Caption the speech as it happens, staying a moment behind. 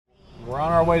We're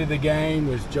on our way to the game.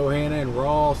 There's Johanna and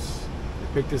Ross.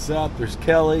 They picked us up. There's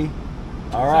Kelly.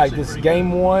 All right, this is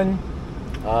game one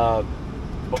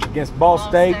against Ball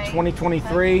State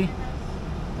 2023.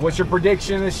 What's your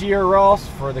prediction this year, Ross,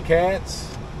 for the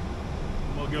Cats?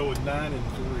 We'll go with 9-3.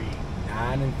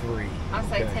 9-3. I'll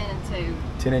say 10-2.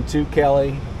 10-2,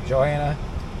 Kelly. Johanna?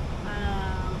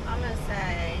 I'm going to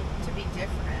say, to be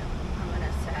different, I'm going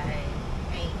to say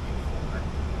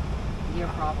 8-4. You're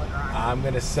probably right. I'm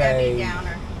going to say... Debbie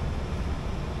Downer.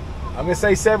 I'm going to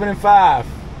say 7-5.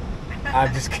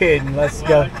 I'm just kidding. Let's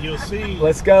go. You'll see.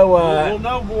 Let's go. We'll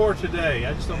know more today.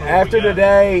 I just don't know. After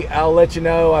today, I'll let you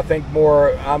know. I think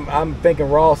more. I'm thinking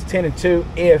Ross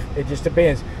 10-2. If it just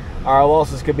depends. Our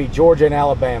losses could be Georgia and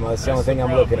Alabama. That's the only thing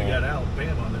I'm looking at. We got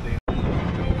Alabama on the damn.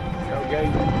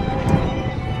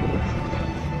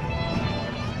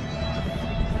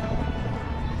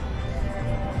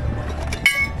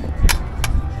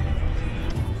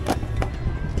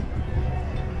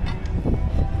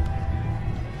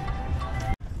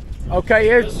 Okay,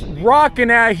 it's rocking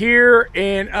out here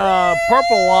in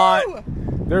Purple Lot.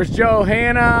 There's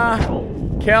Johanna,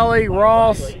 Kelly,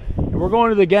 Ross. We're going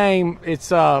to the game. It's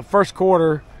first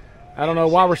quarter. I don't know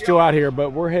why we're still out here, but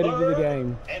we're headed to the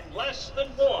game.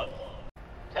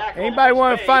 Anybody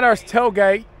want to find our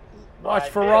tailgate? Watch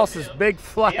for Ross's big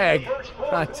flag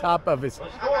on top of his.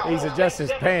 He's adjusting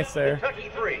his pants there.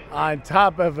 On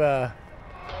top of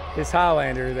his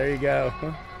Highlander. There you go.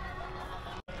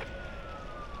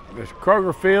 There's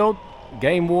Kroger Field,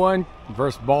 game one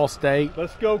versus Ball State.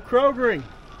 Let's go Krogering.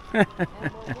 Let's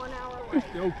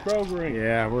go Krogering.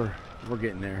 Yeah, we're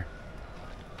getting there.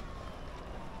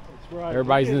 That's right.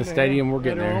 Everybody's in the stadium. We're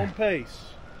getting there. At our own pace.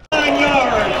 9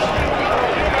 yards.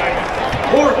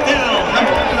 Fourth down.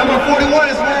 Number 41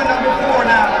 is wearing number 4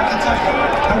 now. Kentucky.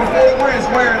 Number 41 is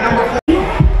wearing number 4.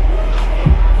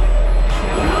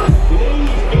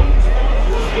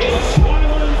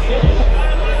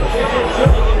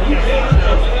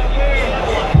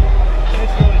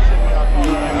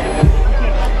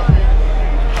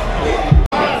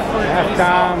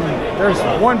 There's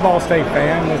one Ball State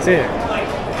fan, that's it.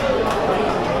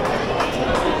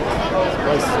 This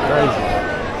place is crazy.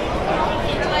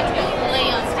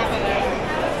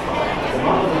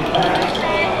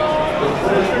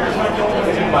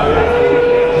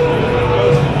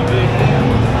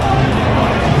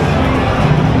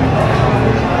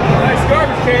 Nice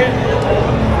garbage can.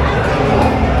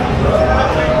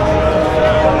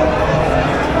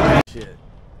 Shit.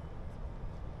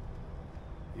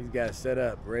 He's got it set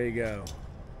up, ready to go.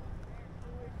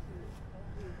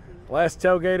 Last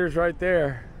tailgaters right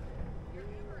there.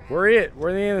 We're it.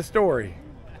 We're the end of the story.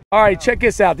 All right, check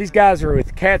this out. These guys are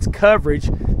with Cats Coverage.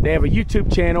 They have a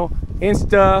YouTube channel,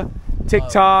 Insta,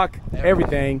 TikTok,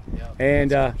 everything.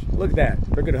 And look at that.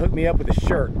 They're going to hook me up with a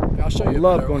shirt. I'll show you. I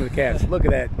love going to the Cats. Look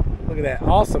at that. Look at that.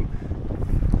 Awesome.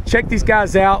 Check these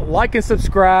guys out. Like and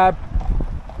subscribe.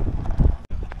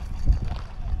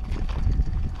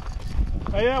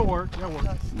 Hey, that'll work. That'll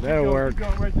work. That'll work. Keep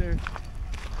going right there.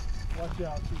 Watch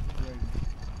out.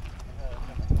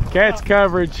 Cats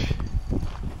Coverage. Yes,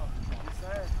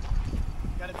 sir.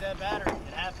 Got a dead battery.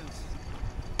 It happens.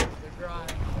 Good grind.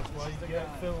 That's why you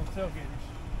got filling tailgaters.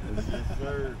 Yes,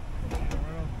 sir.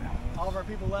 All of our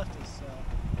people left us, so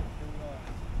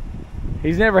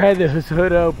He's never had his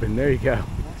hood open. There you go. 1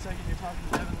 second you're talking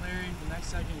to Devin Leary, the next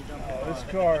second you're jumping.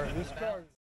 This car.